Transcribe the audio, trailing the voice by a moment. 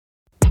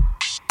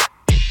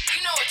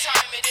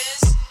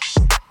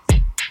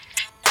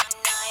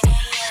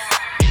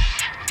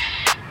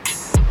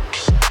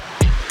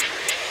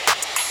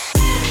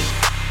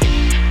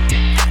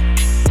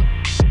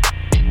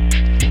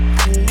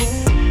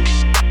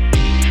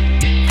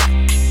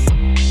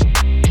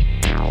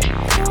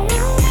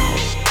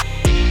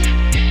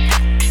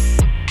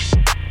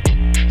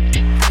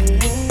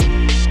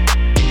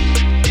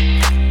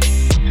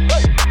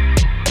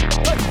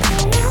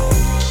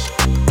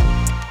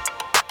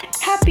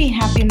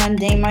Happy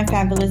Monday, my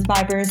fabulous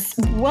vibers.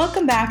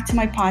 Welcome back to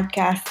my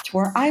podcast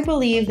where I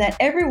believe that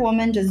every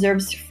woman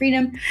deserves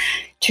freedom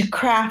to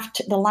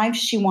craft the life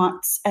she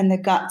wants and the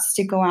guts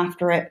to go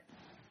after it.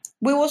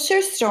 We will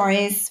share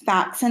stories,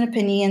 facts, and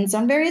opinions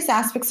on various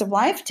aspects of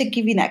life to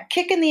give you that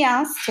kick in the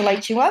ass to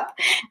light you up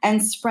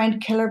and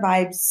spread killer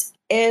vibes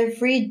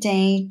every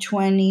day,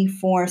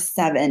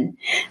 24/7.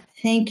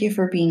 Thank you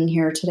for being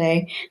here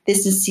today.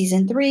 This is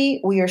season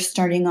 3. We are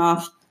starting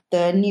off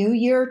the new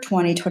year,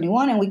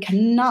 2021, and we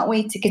cannot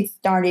wait to get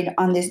started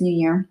on this new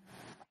year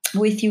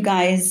with you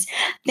guys.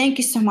 Thank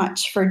you so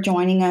much for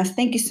joining us.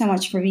 Thank you so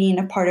much for being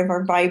a part of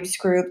our vibes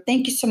group.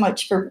 Thank you so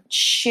much for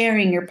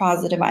sharing your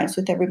positive vibes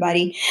with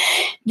everybody.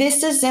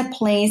 This is a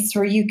place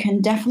where you can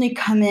definitely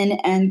come in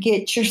and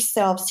get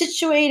yourself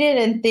situated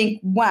and think,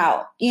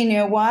 wow, you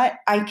know what?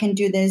 I can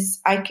do this.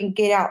 I can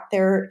get out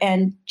there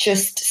and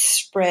just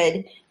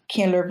spread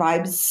killer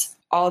vibes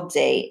all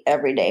day,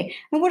 every day.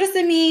 And what does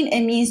it mean?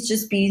 It means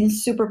just being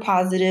super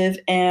positive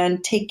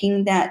and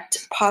taking that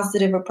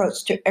positive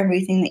approach to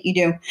everything that you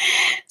do.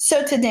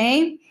 So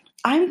today,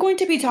 I'm going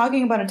to be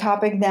talking about a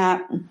topic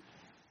that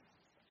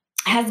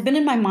has been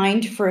in my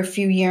mind for a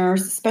few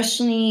years,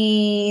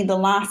 especially the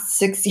last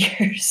 6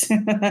 years.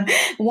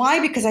 Why?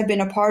 Because I've been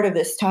a part of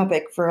this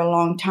topic for a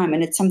long time,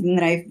 and it's something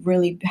that I've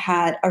really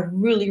had a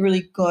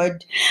really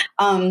good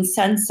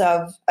sense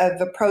of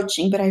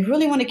approaching. But I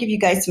really want to give you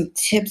guys some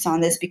tips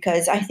on this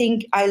because I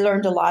think I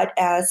learned a lot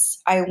as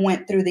I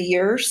went through the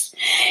years,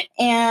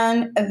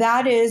 and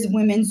that is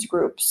women's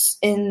groups.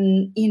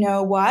 And you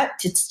know what?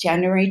 It's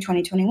January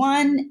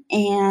 2021,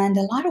 and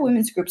a lot of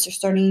women's groups are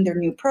starting their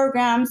new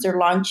programs. They're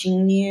launching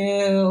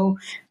new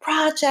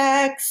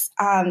projects.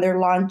 They're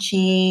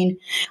launching,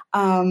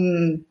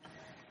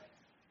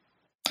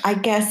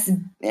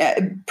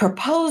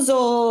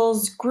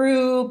 proposals,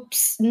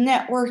 groups,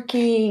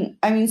 networking.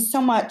 I mean,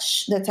 so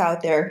much that's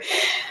out there.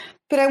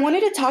 But I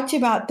wanted to talk to you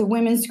about the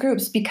women's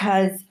groups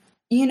because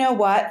you know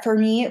what? For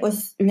me, it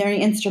was very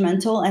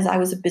instrumental as I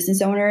was a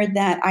business owner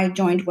that I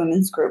joined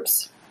women's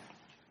groups.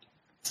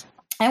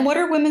 And what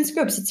are women's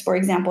groups? It's, for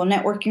example,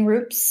 networking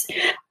groups,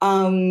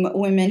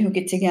 women who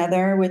get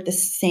together with the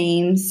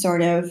same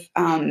sort of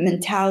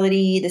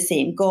mentality, the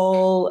same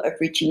goal of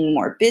reaching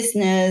more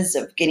business,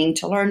 of getting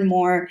to learn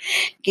more,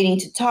 getting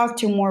to talk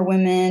to more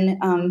women,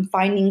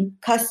 finding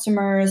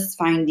customers,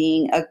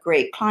 finding a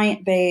great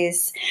client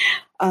base,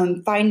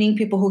 finding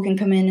people who can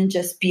come in and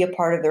just be a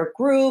part of their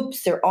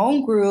groups, their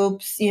own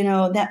groups,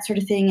 that sort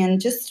of thing.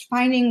 And just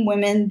finding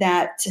women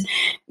that,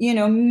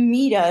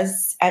 meet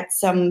us at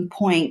some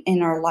point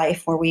in our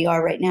life where we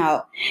are right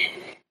now.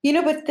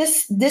 But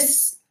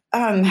this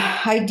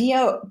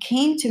idea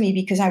came to me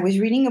because I was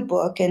reading a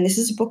book, and this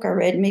is a book I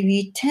read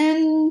maybe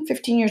 10,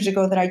 15 years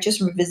ago that I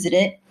just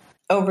revisited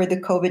over the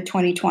COVID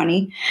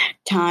 2020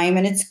 time.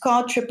 And it's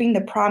called Tripping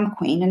the Prom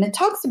Queen. And it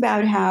talks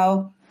about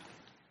how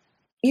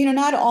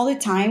not all the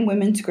time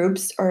women's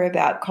groups are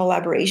about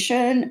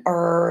collaboration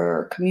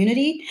or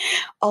community.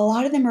 A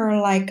lot of them are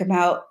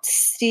about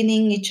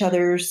stealing each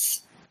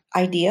other's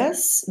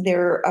ideas.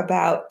 They're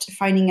about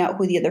finding out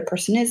who the other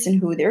person is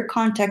and who their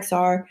contacts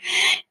are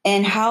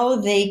and how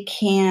they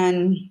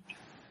can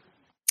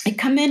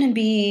come in and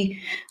be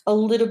a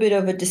little bit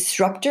of a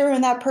disruptor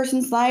in that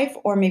person's life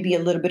or maybe a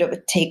little bit of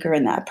a taker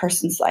in that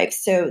person's life.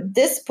 So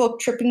this book,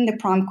 Tripping the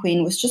Prom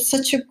Queen, was just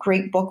such a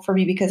great book for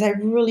me because I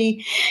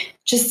really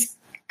just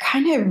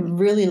kind of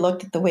really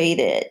looked at the way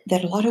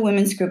that a lot of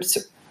women's groups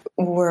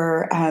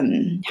were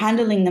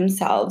handling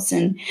themselves.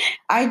 And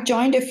I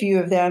joined a few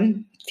of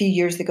them a few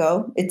years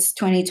ago. It's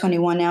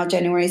 2021 now,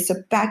 January. So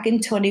back in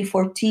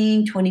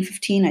 2014,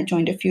 2015, I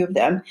joined a few of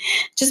them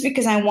just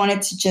because I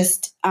wanted to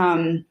just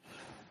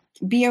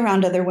be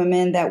around other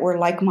women that were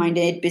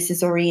like-minded,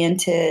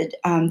 business-oriented,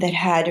 that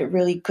had a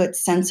really good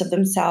sense of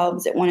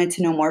themselves, that wanted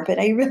to know more. But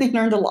I really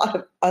learned a lot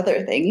of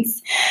other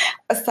things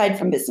aside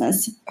from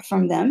business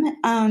from them.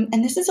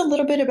 And this is a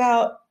little bit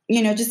about,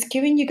 just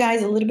giving you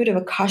guys a little bit of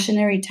a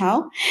cautionary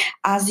tale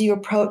as you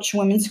approach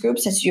women's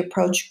groups, as you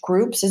approach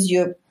groups, as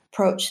you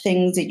approach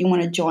things that you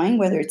want to join,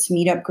 whether it's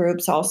meetup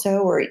groups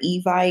also, or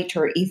Evite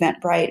or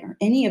Eventbrite or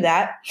any of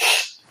that.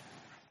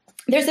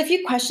 There's a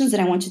few questions that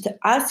I want you to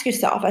ask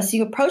yourself as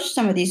you approach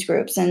some of these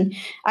groups. And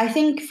I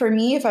think for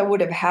me, if I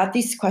would have had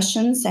these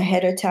questions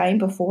ahead of time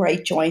before I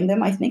joined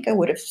them, I think I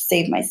would have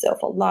saved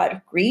myself a lot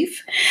of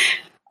grief,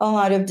 a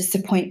lot of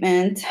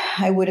disappointment.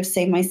 I would have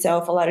saved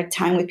myself a lot of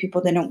time with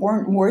people that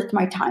weren't worth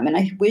my time. And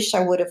I wish I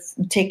would have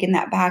taken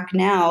that back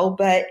now.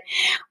 But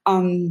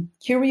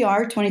here we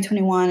are,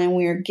 2021, and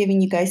we're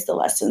giving you guys the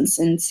lessons.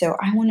 And so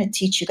I want to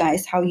teach you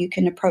guys how you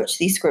can approach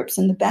these groups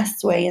in the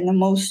best way, in the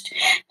most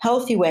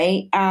healthy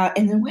way,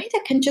 in the way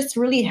that can just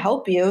really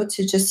help you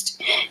to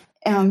just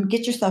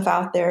get yourself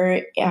out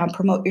there,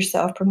 promote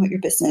yourself, promote your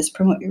business,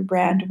 promote your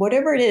brand,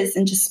 whatever it is,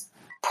 and just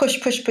push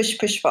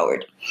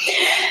forward.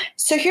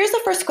 So here's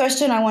the first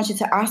question I want you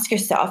to ask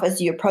yourself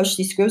as you approach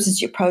these groups, as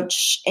you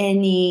approach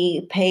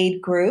any paid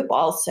group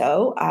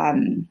also.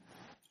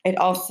 It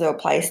also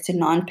applies to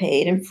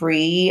non-paid and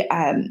free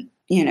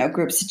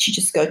groups that you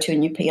just go to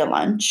and you pay a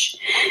lunch.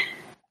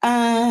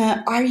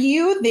 Are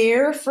you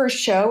there for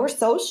show or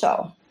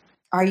social?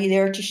 Are you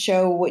there to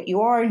show what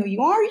you are and who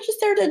you are? Are you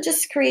just there to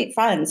just create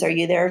friends? Are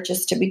you there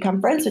just to become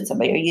friends with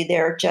somebody? Are you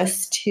there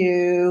just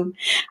to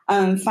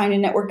find a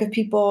network of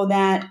people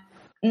that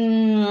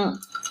can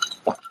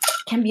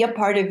be a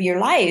part of your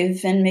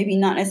life and maybe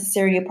not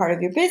necessarily a part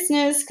of your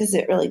business because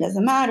it really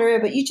doesn't matter,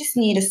 but you just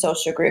need a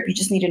social group. You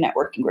just need a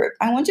networking group.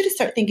 I want you to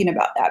start thinking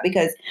about that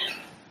because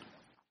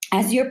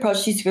as you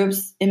approach these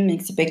groups, it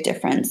makes a big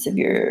difference if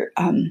you're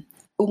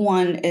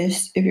one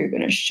is if you're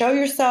going to show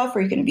yourself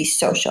or you're going to be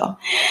social.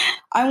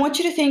 I want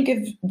you to think of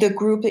the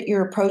group that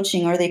you're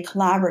approaching. Are they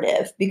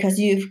collaborative? Because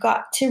you've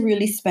got to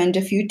really spend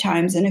a few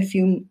times and a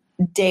few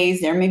days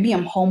there, maybe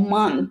a whole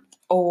month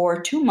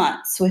or 2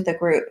 months with a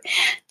group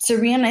to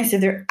realize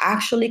if they're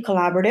actually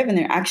collaborative and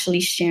they're actually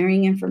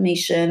sharing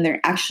information, they're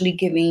actually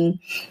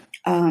giving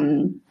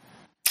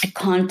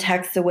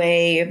context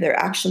away, if they're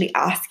actually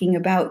asking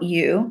about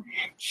you.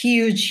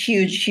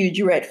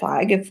 Huge red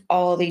flag. If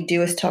all they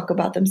do is talk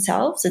about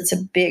themselves, it's a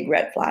big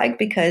red flag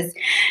because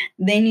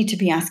they need to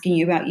be asking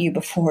you about you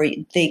before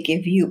they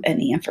give you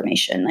any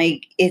information.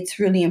 Like, it's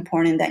really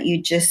important that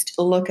you just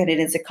look at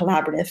it as a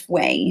collaborative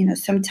way.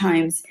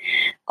 Sometimes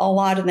a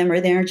lot of them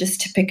are there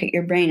just to pick at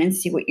your brain and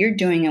see what you're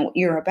doing and what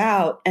you're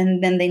about.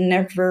 And then they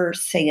never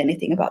say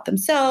anything about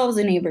themselves.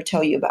 They never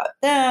tell you about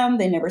them.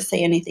 They never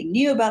say anything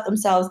new about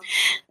themselves.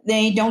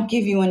 They don't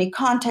give you any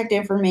contact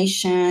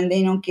information.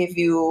 They don't give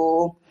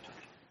you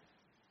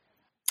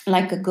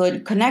like a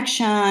good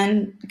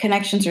connection.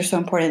 Connections are so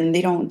important and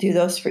they don't do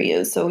those for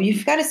you. So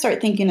you've got to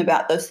start thinking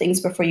about those things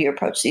before you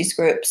approach these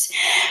groups.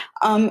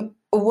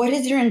 What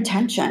is your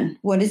intention?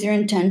 What is your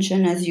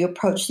intention as you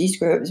approach these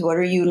groups? What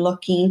are you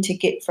looking to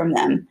get from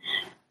them?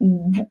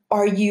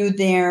 Are you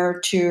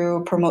there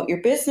to promote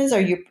your business? Are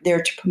you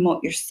there to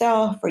promote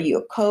yourself? Are you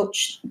a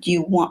coach? Do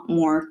you want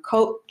more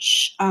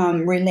coach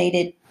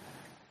related,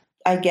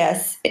 I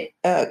guess,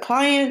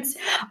 clients?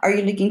 Are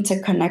you looking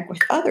to connect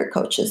with other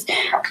coaches?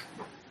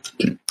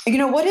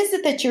 What is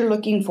it that you're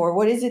looking for?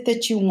 What is it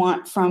that you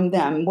want from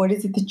them? What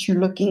is it that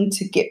you're looking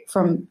to get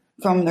from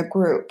the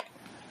group?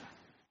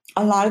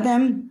 A lot of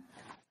them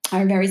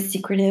are very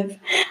secretive.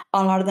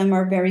 A lot of them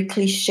are very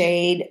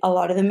cliched. A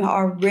lot of them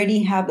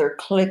already have their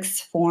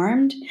cliques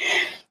formed.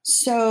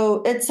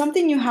 So it's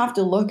something you have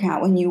to look at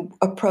when you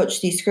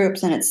approach these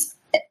groups, and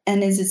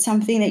is it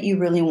something that you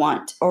really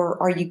want, or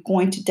are you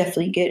going to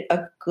definitely get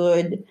a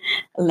good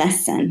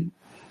lesson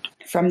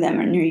from them,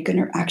 and are you going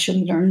to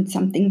actually learn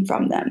something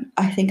from them?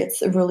 I think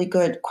it's a really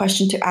good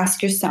question to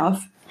ask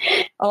yourself.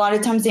 A lot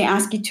of times they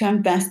ask you to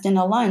invest in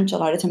a lunch. A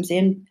lot of times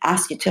they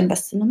ask you to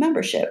invest in a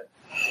membership.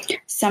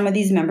 Some of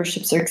these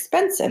memberships are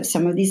expensive.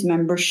 Some of these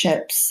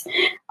memberships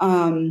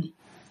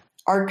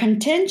are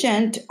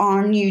contingent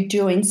on you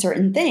doing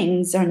certain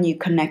things, on you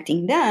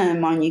connecting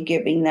them, on you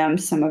giving them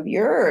some of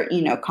your,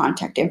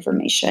 contact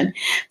information.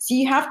 So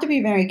you have to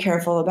be very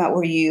careful about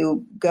where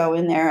you go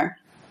in there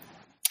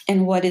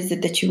and what is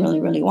it that you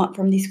really, really want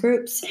from these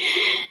groups.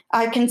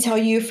 I can tell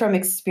you from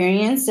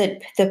experience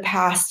that the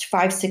past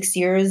 5-6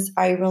 years,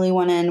 I really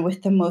went in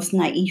with the most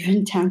naive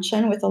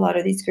intention with a lot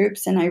of these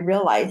groups. And I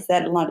realized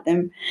that a lot of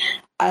them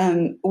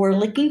were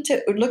looking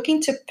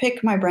to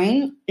pick my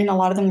brain. And a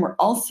lot of them were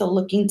also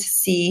looking to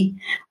see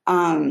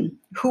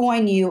who I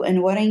knew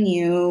and what I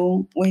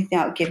knew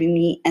without giving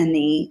me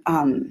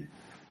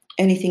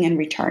anything in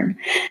return.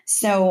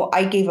 So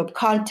I gave up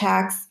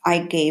contacts.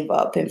 I gave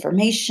up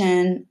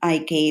information. I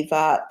gave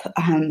up,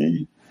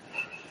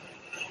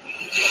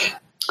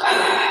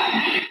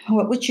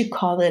 what would you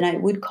call it? I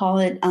would call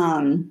it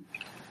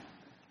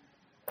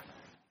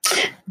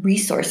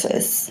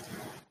resources.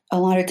 A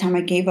lot of time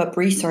I gave up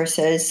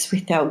resources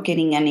without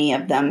getting any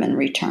of them in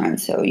return.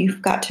 So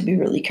you've got to be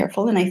really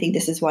careful. And I think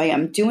this is why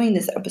I'm doing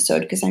this episode,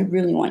 because I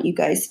really want you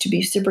guys to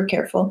be super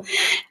careful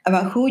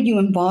about who you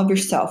involve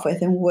yourself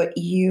with and what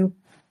you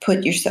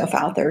put yourself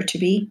out there to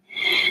be.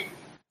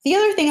 The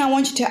other thing I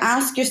want you to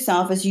ask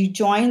yourself as you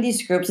join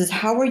these groups is,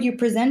 how are you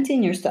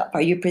presenting yourself?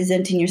 Are you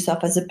presenting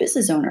yourself as a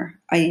business owner?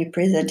 Are you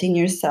presenting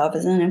yourself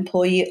as an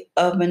employee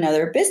of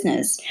another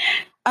business?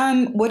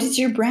 What is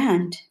your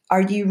brand?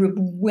 Are you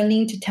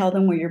willing to tell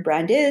them where your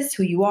brand is,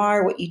 who you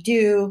are, what you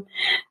do?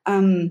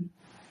 And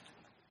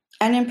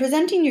in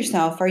presenting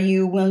yourself, are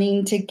you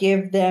willing to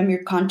give them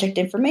your contact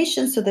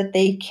information so that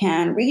they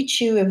can reach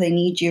you if they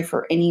need you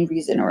for any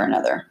reason or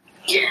another?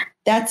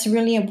 That's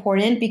really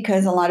important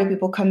because a lot of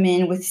people come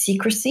in with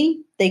secrecy.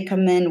 They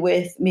come in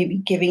with maybe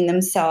giving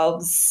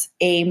themselves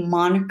a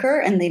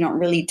moniker and they don't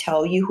really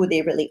tell you who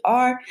they really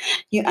are.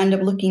 You end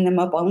up looking them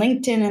up on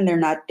LinkedIn and they're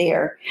not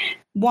there.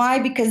 Why?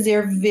 Because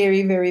they're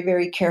very, very,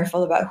 very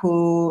careful about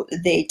who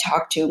they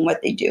talk to and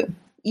what they do.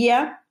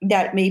 Yeah,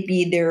 that may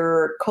be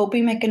their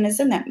coping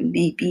mechanism. That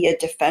may be a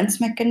defense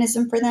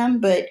mechanism for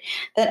them, but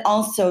that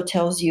also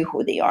tells you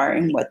who they are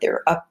and what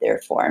they're up there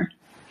for.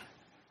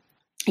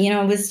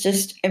 It was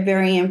just a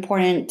very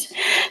important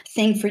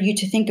thing for you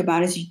to think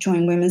about as you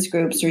join women's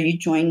groups or you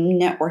join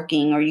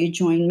networking or you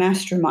join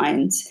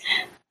masterminds.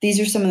 these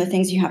are some of the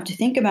things you have to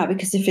think about,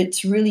 because if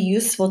it's really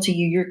useful to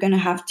you, you're going to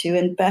have to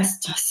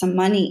invest some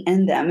money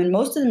in them. And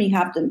most of them, you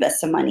have to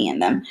invest some money in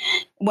them,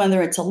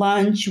 whether it's a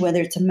lunch,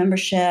 whether it's a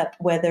membership,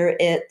 whether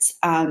it's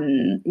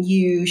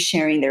you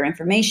sharing their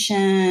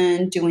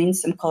information, doing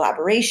some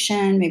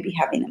collaboration, maybe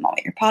having them on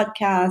your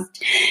podcast,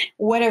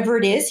 whatever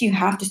it is. You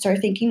have to start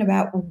thinking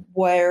about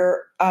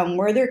where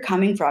they're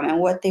coming from and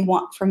what they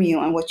want from you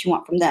and what you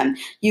want from them.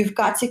 You've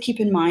got to keep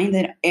in mind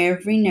that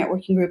every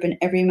networking group and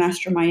every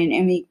mastermind and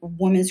every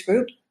women's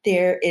group,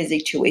 there is a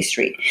two-way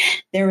street.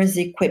 There is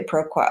a quid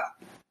pro quo.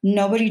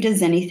 Nobody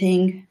does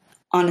anything,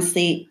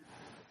 honestly,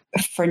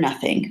 for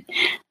nothing.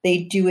 They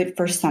do it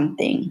for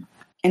something.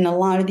 And a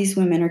lot of these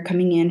women are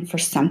coming in for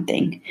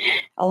something.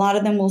 A lot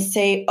of them will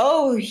say,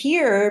 oh,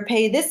 here,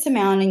 pay this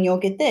amount and you'll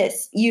get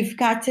this. You've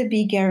got to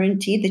be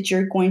guaranteed that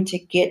you're going to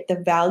get the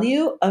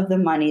value of the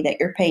money that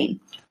you're paying.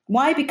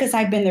 Why? Because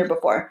I've been there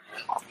before.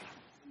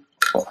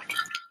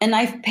 And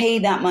I've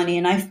paid that money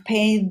and I've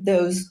paid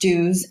those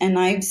dues, and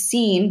I've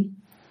seen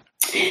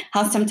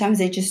how sometimes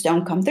they just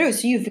don't come through.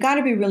 So you've got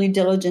to be really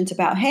diligent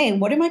about, hey,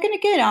 what am I going to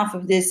get off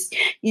of this,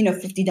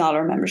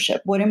 $50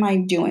 membership? What am I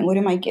doing? What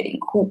am I getting?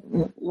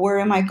 Where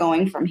am I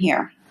going from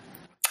here?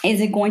 Is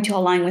it going to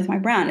align with my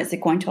brand? Is it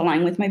going to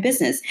align with my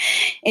business?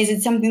 Is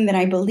it something that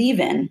I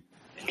believe in?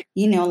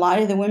 A lot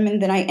of the women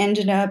that I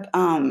ended up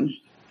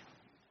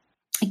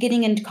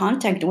getting into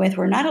contact with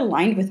were not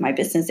aligned with my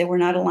business. They were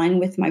not aligned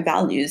with my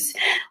values.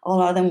 A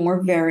lot of them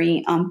were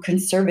very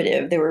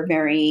conservative. They were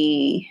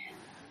very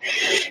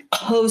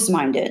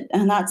closed-minded,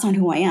 and that's not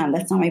who I am.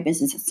 That's not my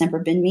business. It's never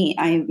been me.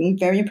 I'm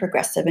very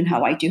progressive in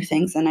how I do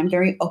things, and I'm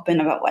very open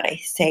about what I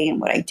say and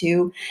what I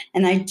do.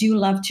 And I do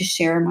love to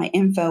share my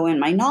info and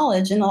my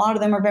knowledge. And a lot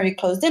of them are very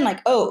closed in, like,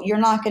 oh, you're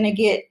not going to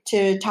get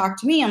to talk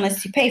to me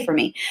unless you pay for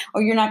me,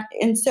 or you're not.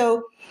 And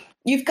so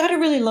you've got to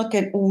really look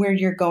at where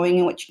you're going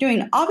and what you're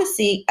doing.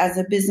 Obviously, as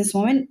a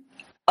businesswoman,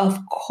 of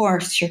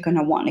course, you're going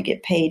to want to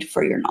get paid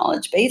for your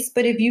knowledge base.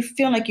 But if you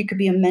feel like you could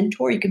be a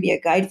mentor, you could be a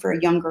guide for a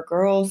younger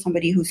girl,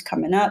 somebody who's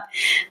coming up,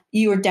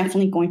 you are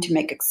definitely going to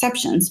make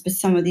exceptions. But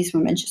some of these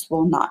women just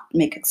will not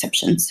make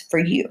exceptions for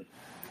you.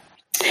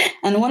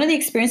 And one of the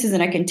experiences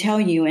that I can tell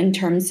you in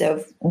terms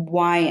of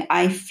why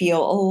I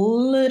feel a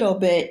little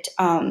bit,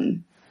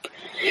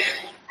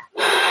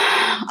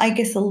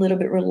 a little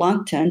bit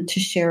reluctant to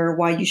share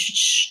why you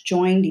should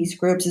join these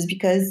groups is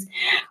because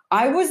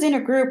I was in a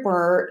group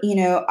where,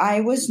 I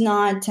was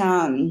not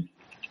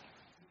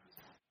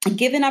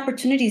given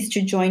opportunities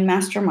to join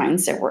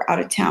masterminds that were out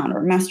of town,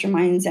 or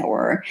masterminds that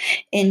were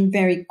in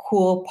very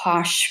cool,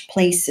 posh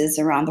places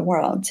around the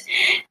world.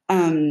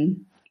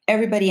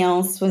 Everybody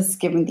else was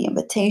given the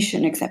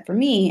invitation except for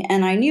me,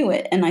 and I knew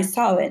it, and I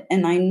saw it,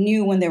 and I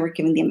knew when they were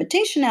giving the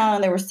invitation out,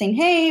 and they were saying,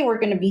 hey, we're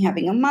going to be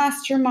having a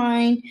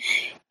mastermind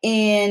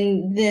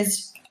in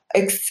this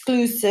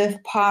exclusive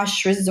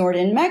posh resort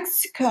in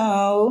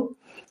Mexico.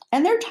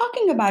 And they're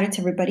talking about it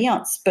to everybody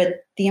else,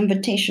 but the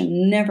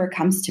invitation never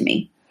comes to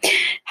me.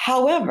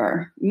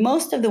 However,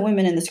 most of the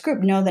women in this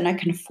group know that I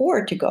can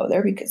afford to go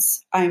there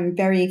because I'm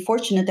very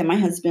fortunate that my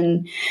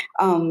husband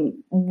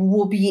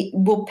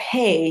will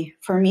pay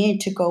for me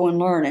to go and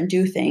learn and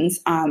do things.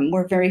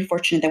 We're very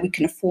fortunate that we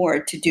can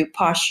afford to do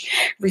posh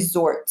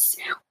resorts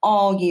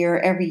all year.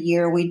 Every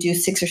year we do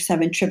 6 or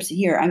 7 trips a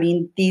year. I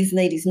mean, these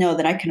ladies know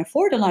that I can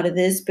afford a lot of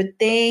this, but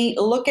they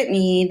look at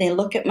me, they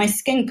look at my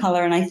skin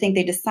color, and I think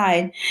they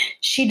decide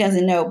she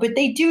doesn't know. But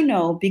they do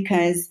know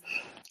because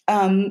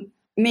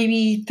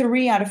maybe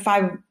 3 out of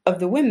 5 of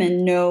the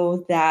women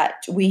know that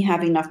we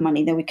have enough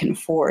money that we can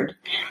afford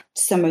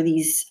some of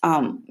these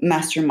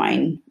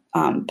mastermind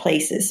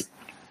places.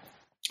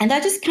 And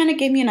that just kind of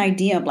gave me an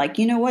idea of like,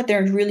 you know what,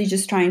 they're really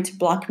just trying to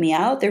block me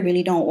out. They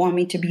really don't want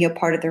me to be a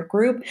part of their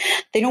group.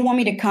 They don't want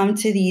me to come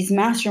to these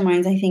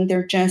masterminds. I think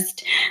they're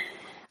just,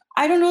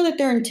 I don't know that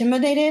they're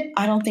intimidated.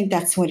 I don't think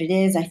that's what it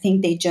is. I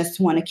think they just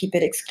want to keep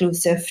it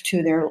exclusive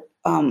to their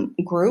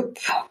group,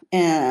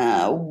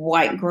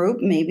 white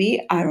group,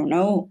 maybe. I don't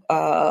know.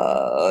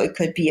 It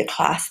could be a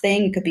class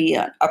thing. It could be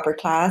an upper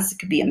class. It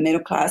could be a middle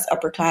class,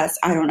 upper class.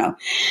 I don't know.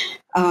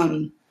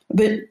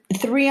 But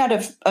 3 out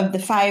of the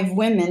 5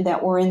 women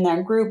that were in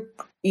that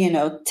group,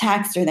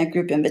 text or that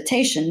group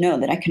invitation know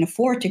that I can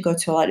afford to go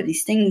to a lot of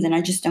these things, and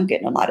I just don't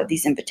get a lot of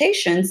these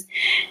invitations.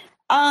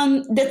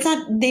 It's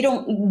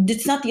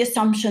not the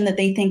assumption that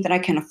they think that I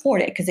can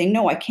afford it, because they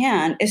know I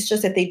can. It's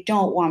just that they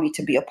don't want me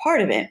to be a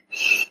part of it.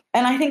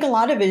 And I think a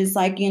lot of it is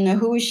like,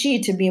 who is she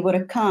to be able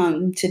to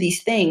come to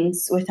these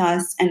things with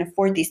us and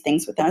afford these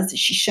things with us?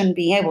 She shouldn't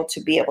be able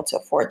to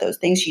afford those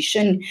things. She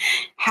shouldn't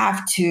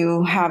have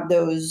to have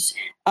those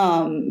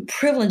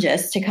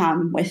privileges to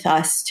come with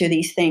us to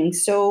these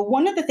things. So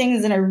one of the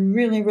things that I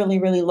really, really,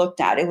 really looked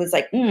at, it was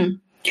like,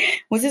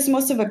 was this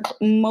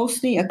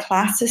mostly a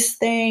classist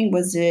thing?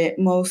 Was it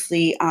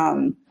mostly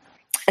a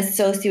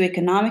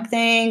socioeconomic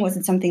thing? Was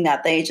it something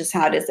that they just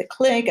had as a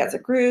clique, as a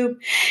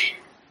group?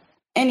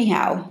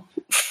 Anyhow,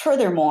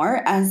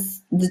 Furthermore,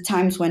 as the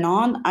times went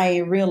on, I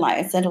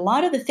realized that a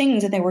lot of the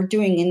things that they were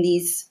doing in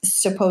these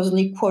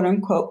supposedly quote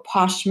unquote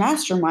posh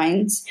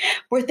masterminds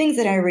were things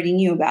that I already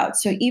knew about.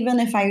 So even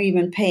if I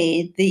even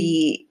paid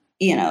the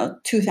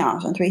 $2,000,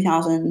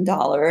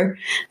 $3,000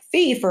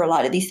 fee for a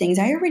lot of these things,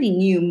 I already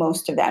knew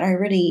most of that. I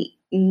already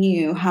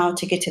knew how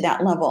to get to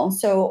that level.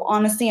 So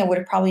honestly, I would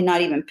have probably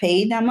not even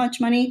paid that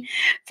much money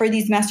for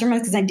these masterminds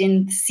because I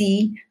didn't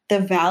see the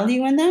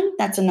value in them.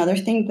 That's another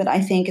thing that I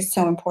think is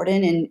so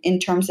important in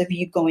terms of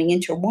you going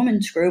into a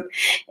women's group,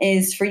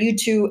 is for you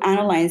to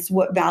analyze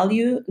what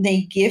value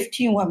they give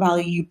to you, what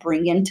value you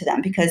bring into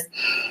them. Because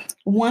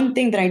one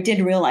thing that I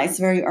did realize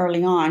very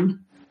early on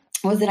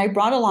was that I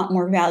brought a lot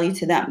more value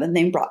to them than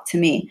they brought to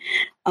me.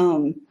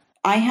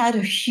 I had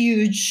a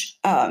huge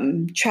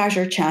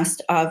treasure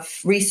chest of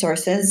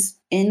resources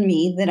in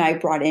me that I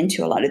brought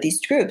into a lot of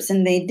these groups,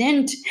 and they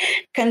didn't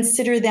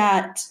consider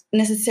that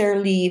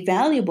necessarily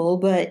valuable,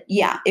 but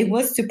yeah, it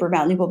was super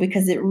valuable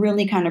because it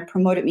really kind of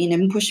promoted me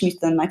and pushed me to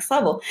the next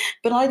level.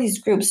 But a lot of these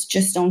groups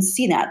just don't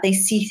see that. They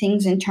see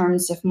things in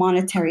terms of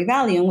monetary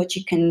value and what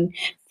you can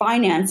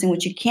finance and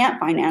what you can't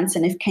finance,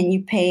 and if can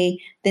you pay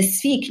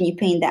this fee, can you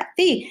pay that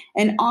fee?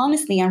 And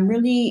honestly, I'm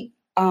really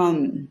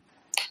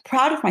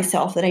proud of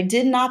myself that I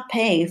did not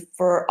pay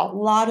for a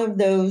lot of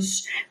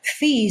those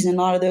fees and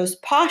a lot of those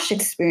posh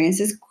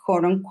experiences,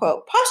 quote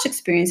unquote posh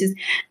experiences,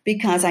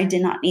 because I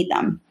did not need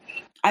them.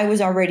 I was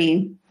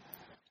already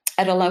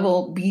at a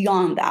level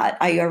beyond that.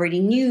 I already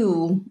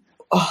knew,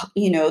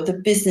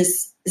 the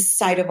business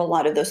side of a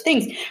lot of those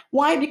things.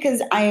 Why?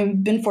 Because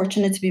I've been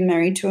fortunate to be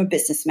married to a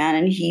businessman,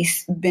 and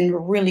he's been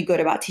really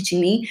good about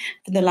teaching me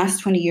for the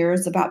last 20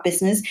 years about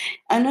business.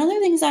 Another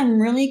thing is I'm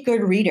a really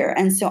good reader.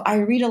 And so I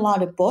read a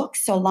lot of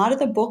books. So a lot of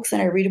the books that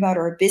I read about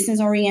are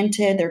business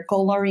oriented, they're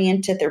goal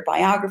oriented, they're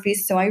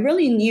biographies. So I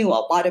really knew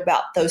a lot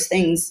about those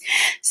things.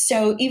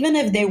 So even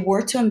if they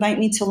were to invite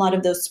me to a lot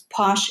of those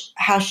posh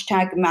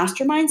hashtag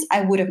masterminds,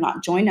 I would have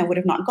not joined. I would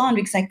have not gone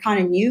because I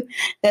kind of knew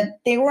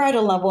that they were at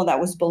a level that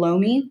was below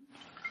me,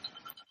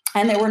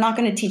 and they were not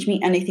going to teach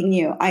me anything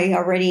new. I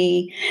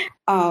already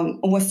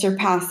was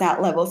surpassed that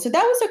level. So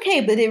that was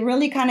okay. But it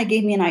really kind of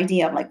gave me an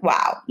idea of like,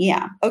 wow,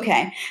 yeah,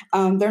 okay.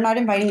 They're not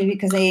inviting me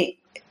because they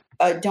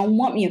don't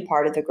want me a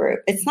part of the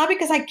group. It's not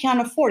because I can't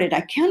afford it.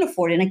 I can't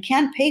afford it and I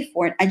can't pay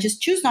for it. I just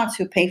choose not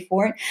to pay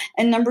for it.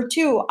 And number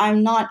two,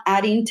 I'm not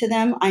adding to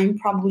them. I'm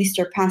probably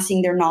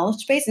surpassing their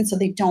knowledge base. And so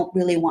they don't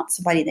really want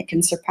somebody that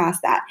can surpass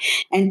that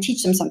and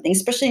teach them something,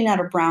 especially not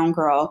a brown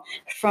girl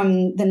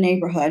from the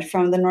neighborhood,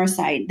 from the north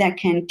side, that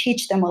can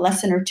teach them a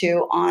lesson or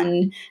two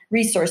on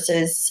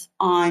resources,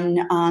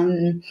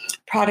 on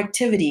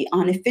productivity,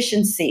 on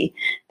efficiency.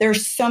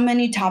 There's so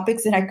many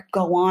topics that I could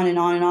go on and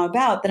on and on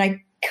about that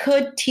I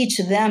could teach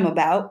them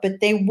about, but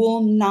they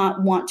will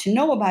not want to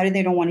know about it.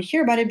 They don't want to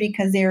hear about it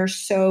because they're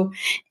so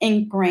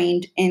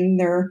ingrained in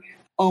their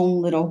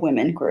own little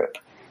women group.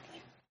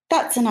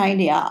 That's an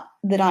idea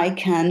that I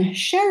can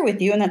share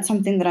with you, and that's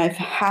something that has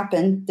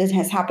happened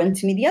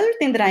to me. The other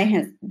thing that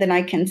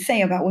I can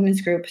say about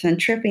women's groups and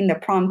tripping the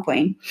prom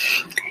queen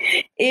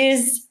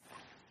is,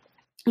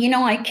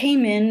 I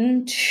came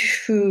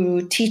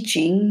into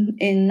teaching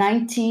in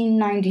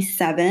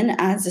 1997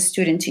 as a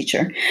student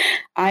teacher.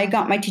 I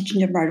got my teaching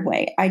job right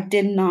away. I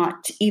did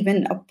not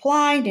even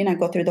apply, did not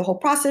go through the whole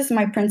process.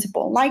 My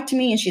principal liked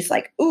me, and she's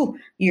like, "Ooh,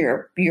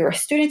 you're a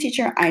student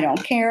teacher. I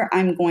don't care.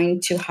 I'm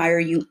going to hire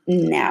you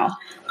now."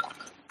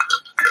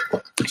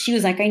 She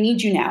was like, "I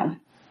need you now."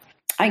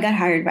 I got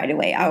hired right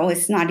away. I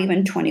was not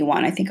even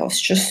 21. I think I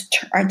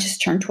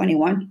just turned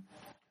 21.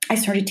 I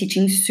started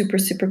teaching super,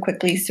 super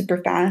quickly, super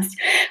fast.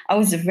 I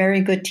was a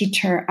very good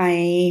teacher.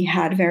 I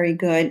had very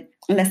good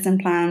lesson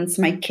plans.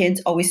 My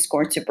kids always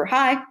scored super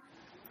high.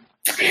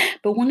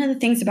 But one of the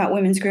things about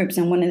women's groups,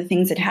 and one of the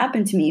things that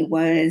happened to me,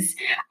 was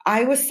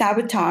I was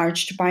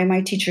sabotaged by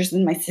my teachers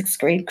in my 6th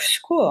grade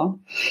school.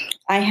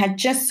 I had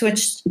just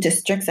switched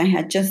districts. I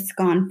had just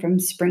gone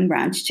from Spring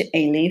Branch to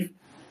Alief.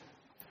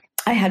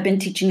 I had been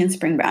teaching in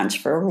Spring Branch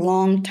for a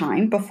long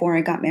time before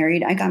I got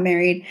married. I got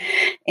married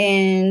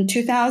in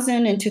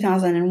 2000 and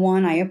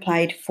 2001. I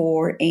applied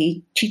for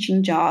a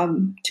teaching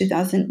job.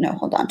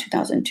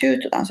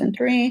 2002,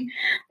 2003.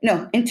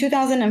 No, in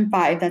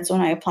 2005, that's when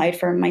I applied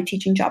for my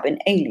teaching job in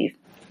Alief.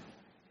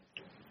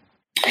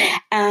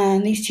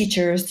 And these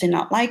teachers did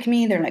not like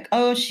me. They're like,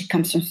 "Oh, she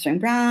comes from Spring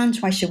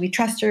Branch. Why should we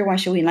trust her? Why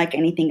should we like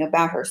anything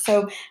about her?"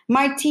 So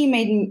my team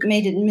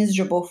made it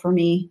miserable for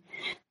me.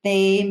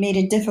 They made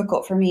it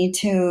difficult for me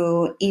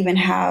to even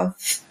have,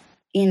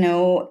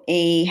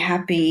 a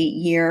happy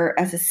year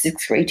as a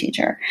 6th grade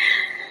teacher.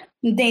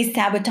 They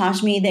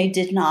sabotaged me. They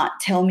did not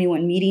tell me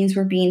when meetings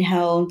were being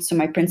held. So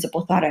my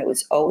principal thought I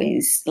was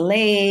always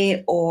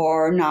late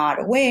or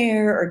not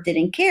aware or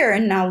didn't care.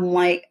 And now I'm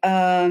like,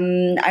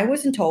 I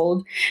wasn't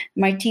told.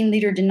 My team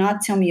leader did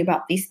not tell me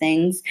about these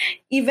things.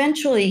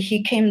 Eventually,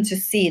 he came to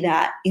see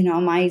that,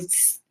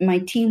 my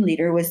team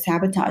leader was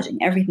sabotaging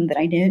everything that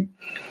I did.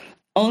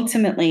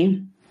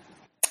 Ultimately,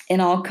 it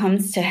all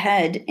comes to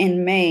head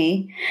in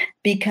May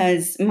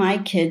because my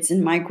kids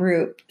in my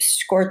group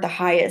scored the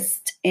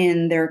highest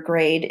in their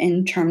grade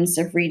in terms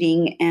of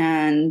reading.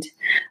 And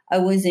I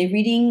was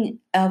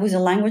a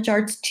language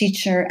arts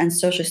teacher and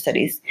social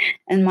studies.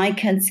 And my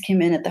kids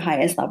came in at the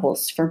highest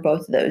levels for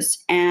both of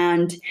those.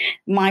 And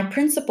my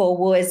principal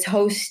was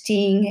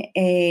hosting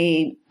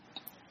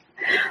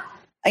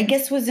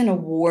was an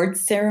award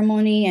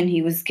ceremony, and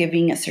he was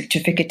giving a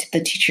certificate to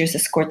the teachers that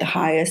scored the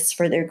highest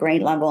for their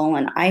grade level.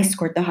 And I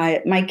scored the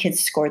highest. My kids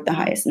scored the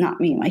highest, not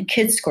me. My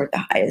kids scored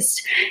the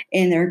highest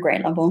in their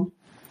grade level.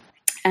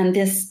 And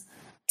this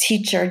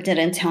teacher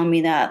didn't tell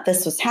me that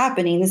this was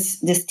happening.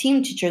 This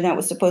team teacher that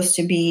was supposed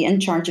to be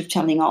in charge of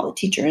telling all the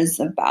teachers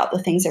about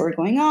the things that were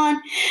going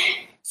on.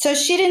 So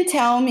she didn't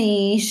tell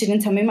me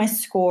my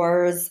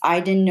scores. I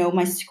didn't know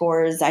my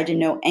scores. I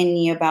didn't know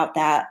any about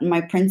that.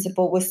 My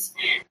principal was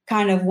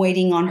kind of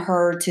waiting on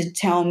her to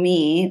tell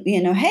me,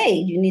 hey,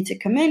 you need to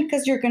come in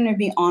because you're going to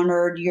be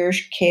honored. Your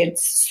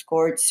kids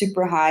scored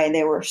super high.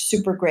 They were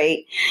super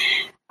great.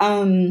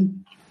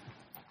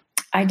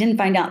 I didn't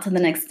find out till the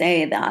next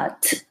day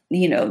that,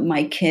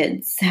 my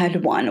kids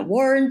had won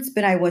awards,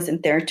 but I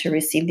wasn't there to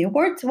receive the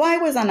awards. Why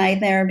wasn't I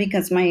there?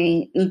 Because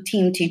my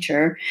team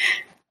teacher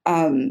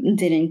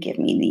didn't give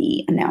me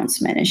the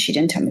announcement, and she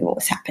didn't tell me what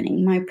was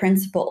happening. My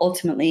principal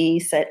ultimately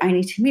said, I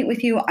need to meet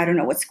with you. I don't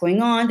know what's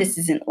going on. This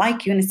isn't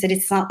like you. And I said,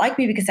 it's not like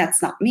me because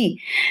that's not me.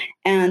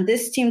 And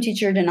this team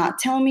teacher did not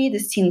tell me.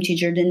 This team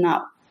teacher did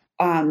not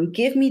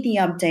give me the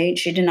update.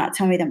 She did not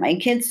tell me that my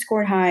kids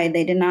scored high.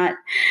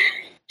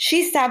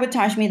 She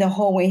sabotaged me the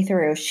whole way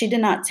through. She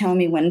did not tell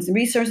me when the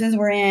resources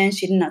were in.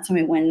 She did not tell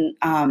me when,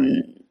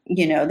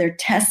 their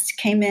tests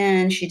came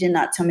in. She did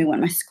not tell me when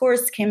my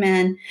scores came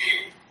in.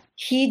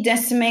 He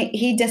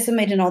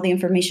decimated all the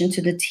information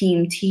to the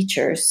team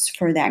teachers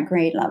for that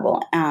grade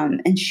level.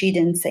 And she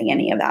didn't say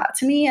any of that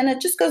to me. And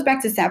it just goes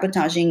back to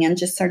sabotaging and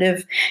just sort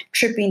of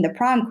tripping the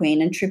prom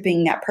queen and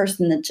tripping that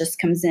person that just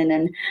comes in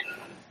and,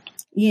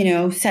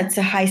 sets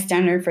a high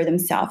standard for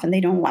themselves, and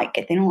they don't like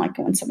it. They don't like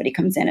it when somebody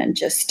comes in and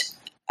just,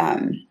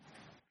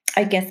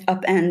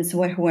 upends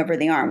whoever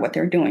they are and what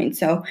they're doing.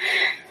 So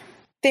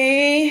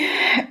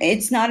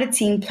it's not a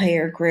team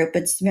player group.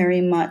 It's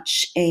very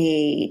much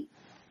a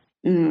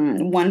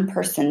one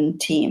person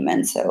team.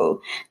 And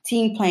so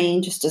team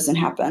playing just doesn't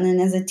happen. And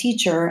as a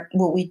teacher,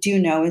 what we do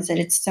know is that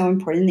it's so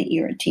important that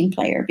you're a team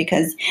player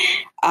because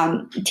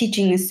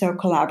teaching is so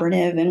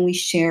collaborative, and we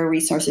share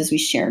resources, we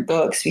share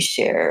books, we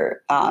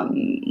share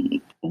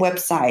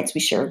websites,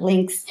 we share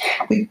links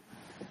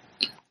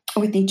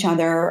with each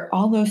other.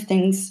 All those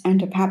things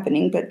end up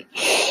happening. But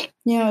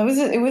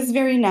it was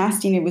very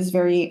nasty, and it was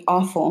very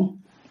awful.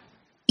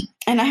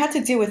 And I had to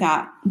deal with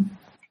that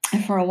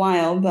for a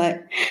while,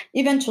 but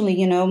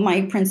eventually,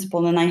 my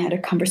principal and I had a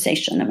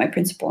conversation, and my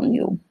principal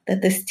knew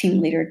that this team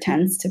leader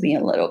tends to be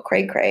a little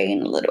cray-cray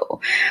and a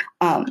little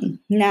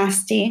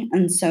nasty.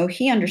 And so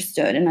he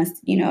understood, and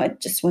it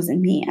just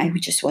wasn't me. I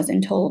just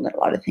wasn't told that a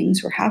lot of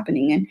things were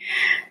happening. And,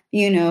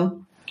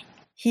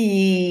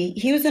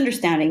 he was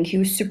understanding. He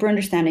was super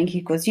understanding.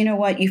 He goes, you know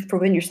what? You've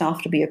proven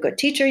yourself to be a good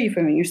teacher. You've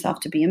proven yourself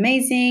to be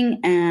amazing.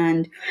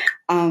 And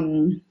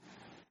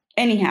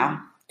anyhow,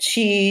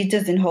 she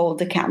doesn't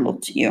hold a candle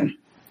to you,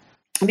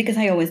 because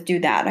I always do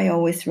that. I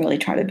always really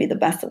try to be the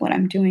best at what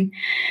I'm doing.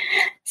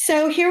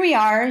 So here we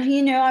are.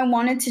 I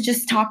wanted to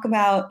just talk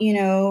about,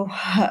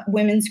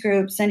 women's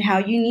groups and how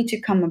you need to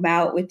come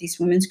about with these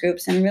women's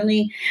groups and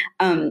really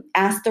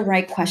ask the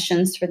right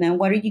questions for them.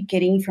 What are you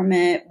getting from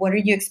it? What are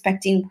you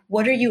expecting?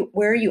 Where you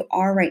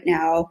are right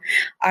now?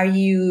 Are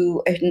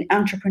you an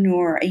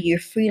entrepreneur? Are you a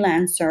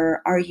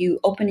freelancer? Are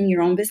you opening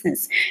your own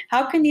business?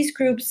 How can these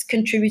groups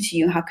contribute to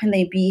you? How can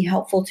they be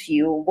helpful to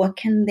you? What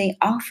can they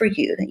offer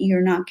you that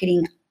you're not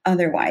getting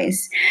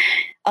otherwise?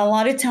 A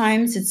lot of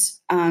times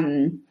it's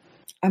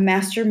a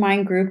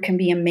mastermind group can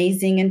be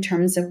amazing in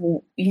terms of,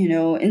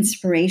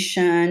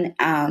 inspiration,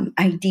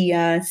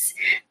 ideas.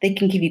 They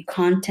can give you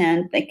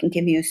content. They can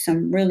give you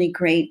some really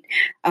great,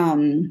 a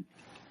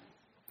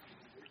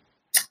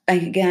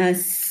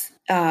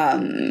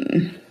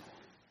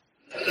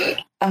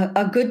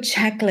good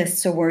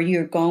checklist of where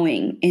you're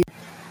going.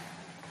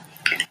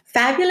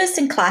 Fabulous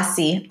and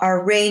Classy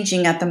are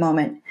raging at the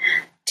moment.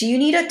 Do you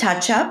need a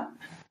touch-up?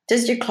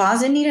 Does your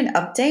closet need an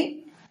update?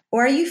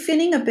 Or are you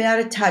feeling a bit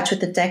out of touch with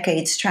the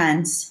decade's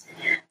trends?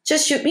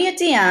 Just shoot me a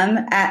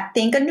DM at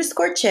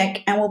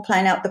think_chick and we'll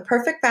plan out the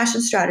perfect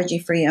fashion strategy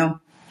for you.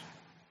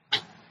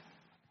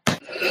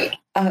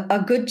 A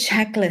good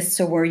checklist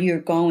of where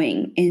you're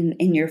going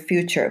in your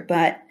future,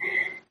 but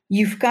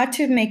you've got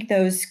to make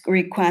those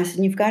requests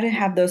and you've got to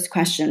have those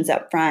questions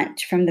up front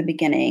from the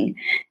beginning.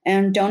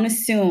 And don't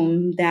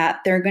assume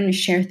that they're going to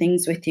share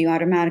things with you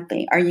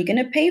automatically. Are you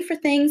going to pay for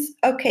things?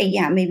 Okay,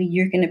 yeah, maybe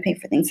you're going to pay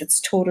for things. It's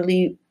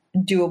totally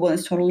doable.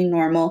 It's totally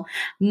normal.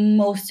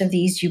 Most of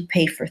these you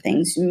pay for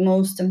things.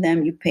 Most of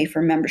them you pay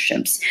for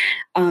memberships.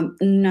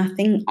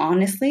 Nothing,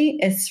 honestly,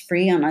 is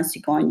free unless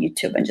you go on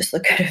YouTube and just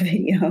look at a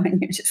video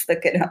and you just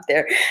look it up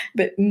there.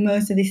 But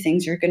most of these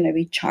things you're going to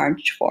be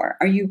charged for.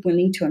 Are you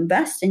willing to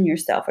invest in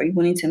yourself? Are you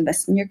willing to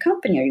invest in your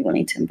company? Are you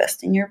willing to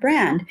invest in your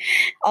brand?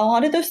 A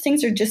lot of those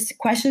things are just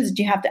questions that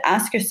you have to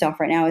ask yourself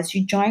right now as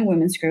you join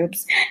women's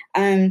groups.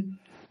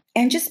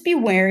 And just be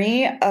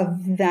wary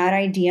of that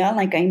idea.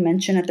 Like I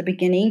mentioned at the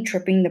beginning,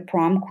 tripping the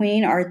prom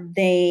queen. Are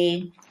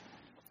they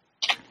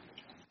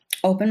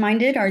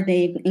open-minded? Are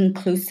they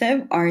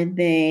inclusive? Are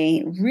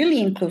they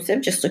really inclusive?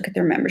 Just look at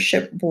their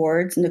membership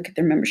boards and look at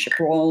their membership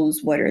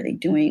roles. What are they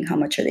doing? How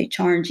much are they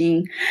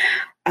charging?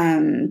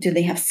 Do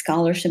they have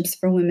scholarships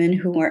for women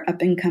who are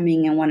up and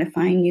coming and want to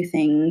find new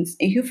things?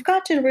 You've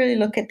got to really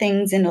look at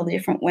things in a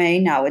different way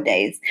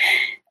nowadays.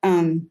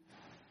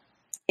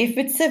 If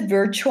it's a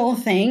virtual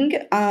thing,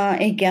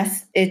 I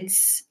guess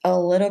it's a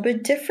little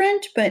bit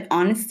different. But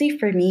honestly,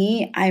 for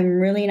me, I'm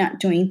really not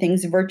doing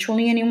things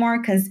virtually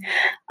anymore because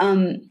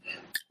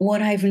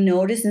what I've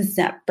noticed is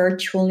that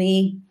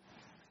virtually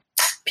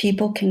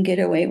people can get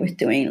away with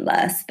doing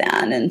less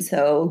than. And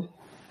so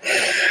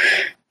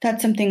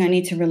that's something I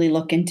need to really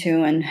look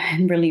into and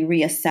really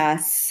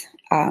reassess.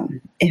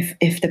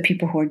 If the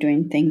people who are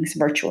doing things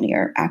virtually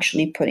are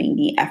actually putting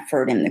the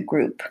effort in the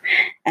group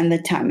and the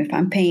time. If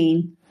I'm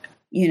paying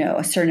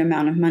a certain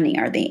amount of money,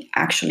 are they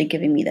actually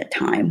giving me the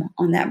time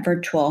on that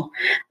virtual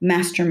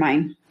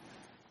mastermind?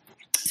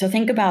 So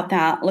think about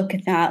that. Look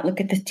at that.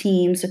 Look at the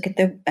teams. Look at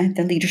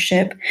the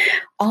leadership.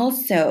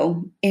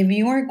 Also, if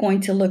you are going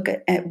to look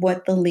at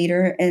what the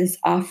leader is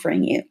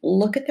offering you,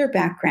 look at their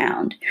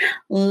background.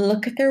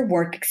 Look at their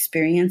work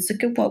experience.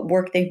 Look at what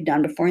work they've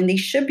done before. And they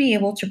should be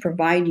able to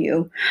provide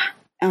you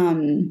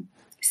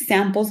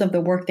samples of the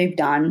work they've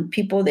done,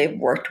 people they've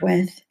worked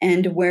with,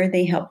 and where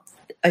they helped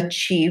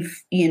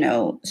achieve,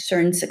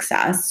 certain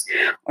success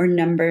or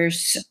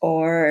numbers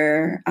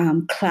or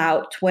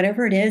clout,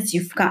 whatever it is.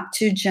 You've got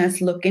to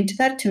just look into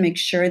that to make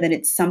sure that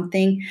it's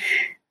something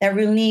that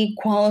really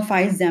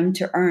qualifies them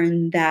to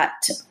earn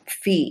that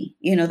fee,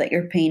 that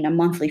you're paying a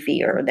monthly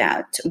fee or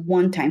that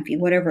one-time fee,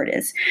 whatever it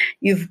is.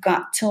 You've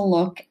got to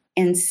look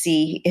and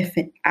see if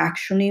it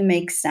actually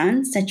makes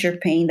sense that you're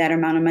paying that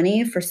amount of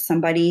money for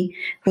somebody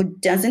who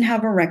doesn't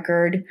have a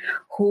record,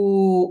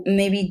 who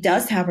maybe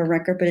does have a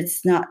record, but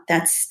it's not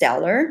that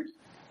stellar.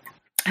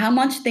 How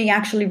much they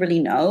actually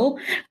really know.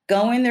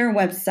 Go in their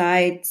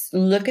website,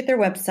 look at their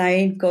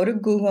website, go to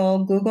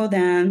Google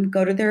them,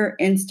 go to their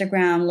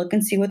Instagram, look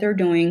and see what they're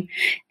doing.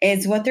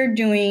 Is what they're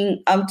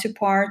doing up to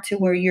par to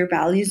where your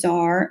values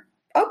are?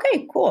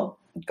 Okay, cool.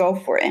 Go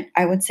for it.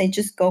 I would say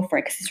just go for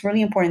it because it's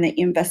really important that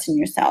you invest in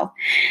yourself.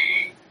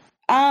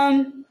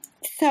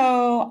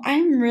 So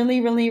I'm really,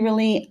 really,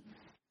 really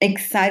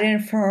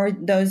excited for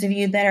those of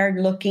you that are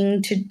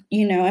looking to,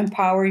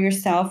 empower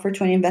yourself or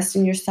to invest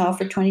in yourself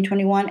for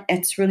 2021.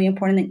 It's really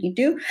important that you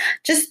do.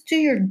 Just do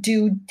your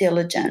due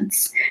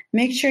diligence.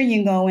 Make sure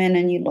you go in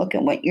and you look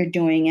at what you're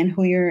doing and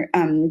who you're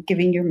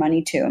giving your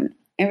money to.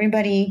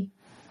 Everybody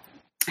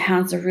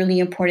has a really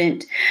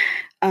important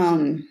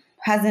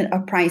has a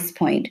price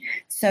point.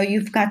 So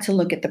you've got to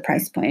look at the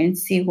price point and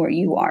see where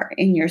you are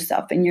in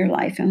yourself, in your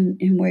life, and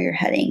where you're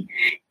heading.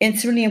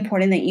 It's really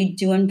important that you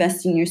do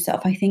invest in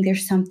yourself. I think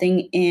there's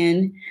something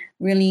in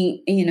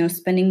really,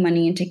 spending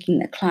money and taking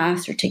the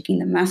class or taking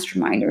the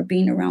mastermind or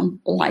being around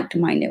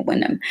like-minded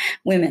women.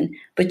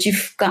 But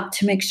you've got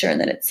to make sure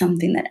that it's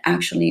something that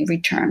actually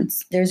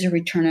returns. There's a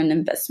return on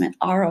investment.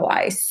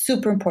 ROI,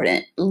 super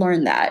important.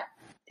 Learn that.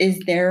 Is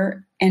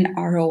there an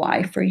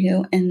ROI for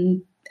you?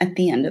 And at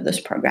the end of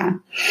this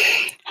program,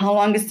 how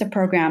long is the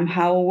program?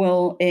 How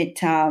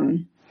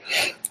long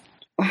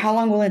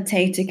will it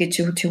take to get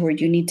you to where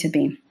you need to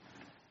be?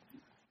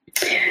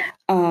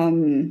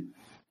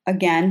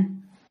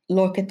 Again,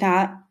 look at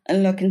that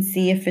and look and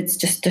see if it's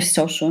just a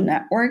social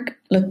network.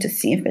 Look to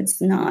see if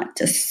it's not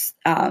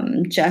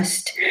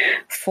just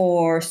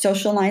for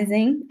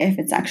socializing, if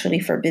it's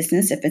actually for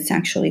business, if it's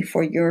actually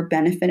for your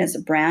benefit as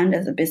a brand,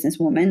 as a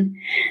businesswoman.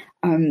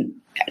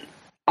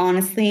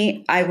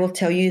 Honestly, I will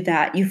tell you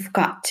that you've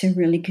got to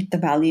really get the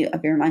value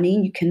of your money.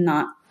 You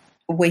cannot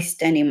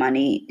waste any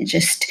money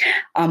just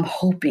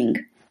hoping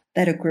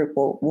that a group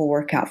will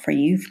work out for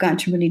you. You've got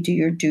to really do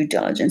your due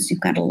diligence.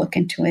 You've got to look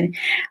into it.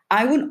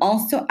 I would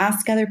also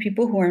ask other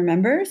people who are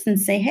members and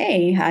say,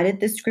 hey, how did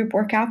this group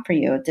work out for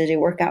you? Did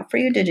it work out for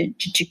you? Did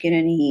you get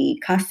any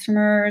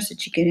customers?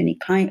 Did you get any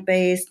client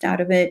base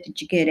out of it? Did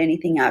you get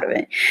anything out of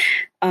it?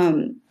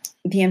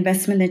 The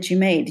investment that you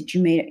made,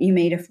 you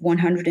made a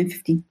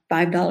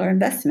 $155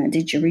 investment.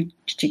 Did you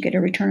get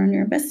a return on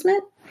your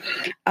investment?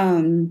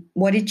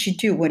 What did you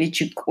do? What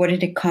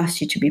did it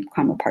cost you to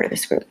become a part of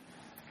this group?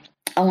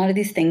 A lot of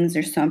these things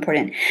are so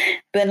important.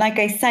 But like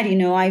I said,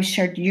 I've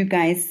shared you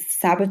guys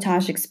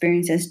sabotage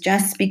experiences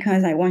just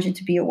because I want you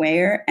to be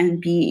aware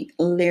and be,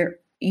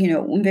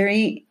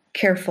 very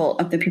careful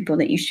of the people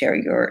that you share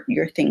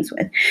your things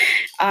with.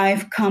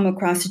 I've come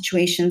across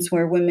situations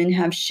where women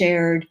have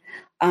shared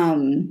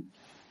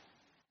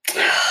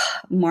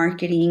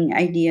marketing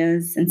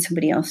ideas and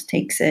somebody else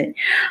takes it,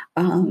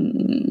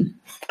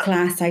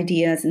 class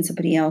ideas and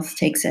somebody else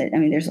takes it. I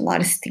mean, there's a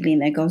lot of stealing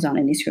that goes on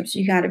in these groups.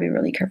 You got to be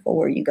really careful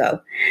where you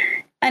go.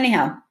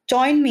 Anyhow,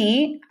 join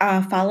me,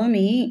 follow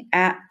me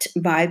at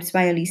Vibes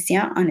by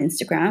Alicia on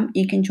Instagram.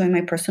 You can join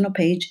my personal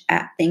page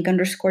at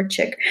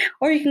think_chick,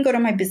 or you can go to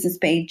my business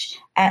page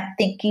at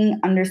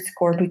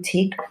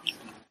thinking_boutique.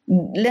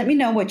 Let me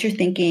know what you're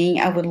thinking.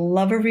 I would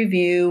love a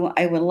review.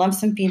 I would love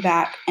some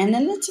feedback. And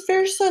then if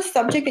there's a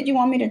subject that you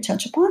want me to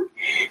touch upon,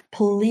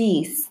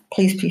 please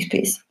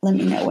let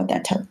me know what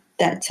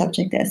that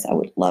subject is. I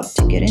would love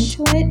to get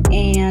into it.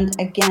 And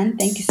again,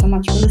 thank you so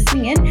much for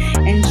listening in,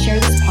 and share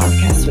this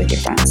podcast with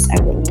your friends.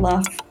 I would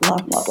love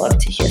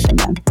to hear from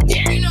them.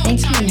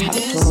 Thank you, and have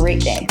a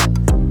great day.